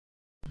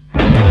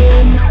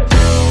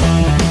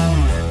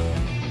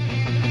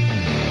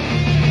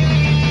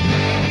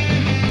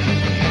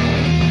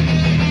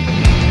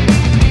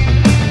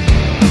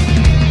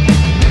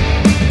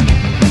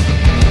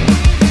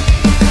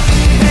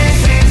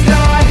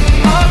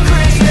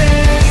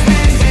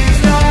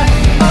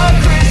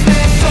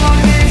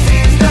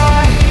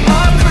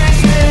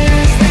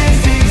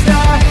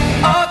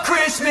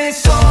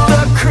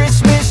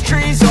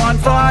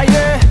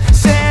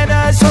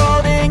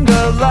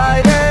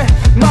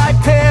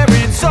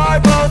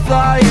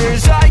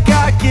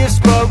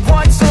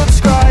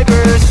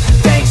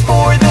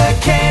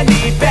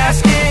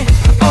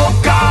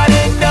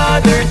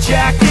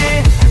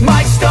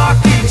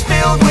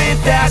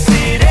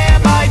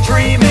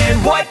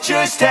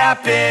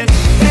happen.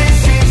 This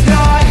is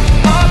not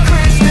a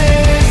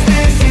Christmas.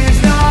 This is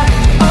not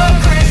a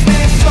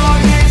Christmas song.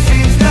 This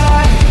is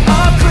not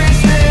a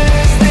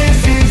Christmas.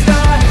 This is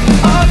not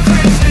a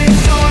Christmas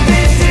song.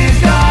 This is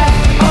not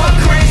a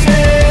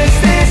Christmas.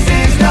 This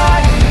is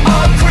not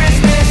a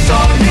Christmas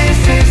song.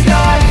 This is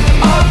not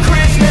a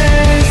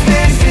Christmas.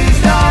 This is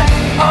not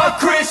a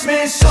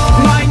Christmas song.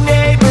 My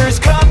neighbors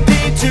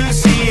compete to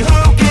see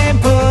who can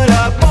put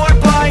up more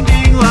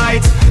blinding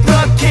lights.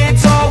 The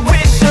kids all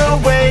wish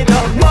away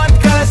the month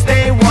 'cause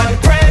they want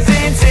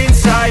presents in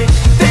sight.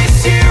 This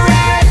year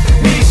had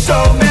me so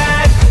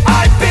mad,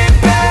 I've been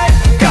bad,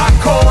 got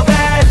coal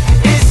that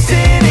is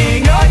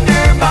sitting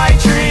under my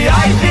tree.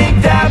 I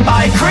think that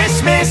my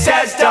Christmas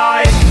has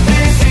died.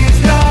 This is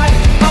not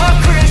a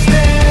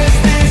Christmas.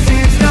 This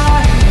is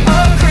not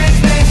a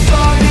Christmas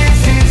song.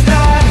 This is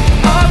not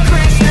a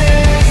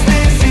Christmas.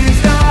 This is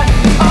not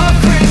a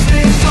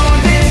Christmas song.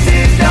 This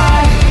is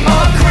not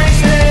a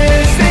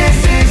Christmas. This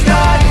is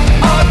not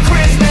a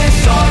Christmas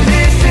song.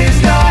 This is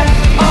not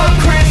a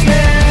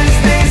Christmas.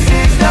 This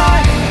is not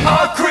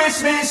a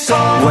Christmas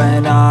song.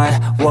 When I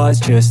was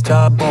just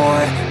a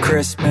boy,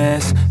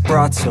 Christmas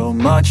brought so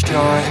much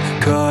joy.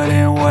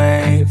 Couldn't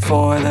wait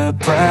for the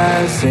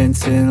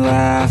presents and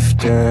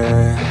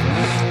laughter.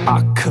 I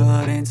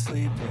couldn't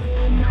sleep.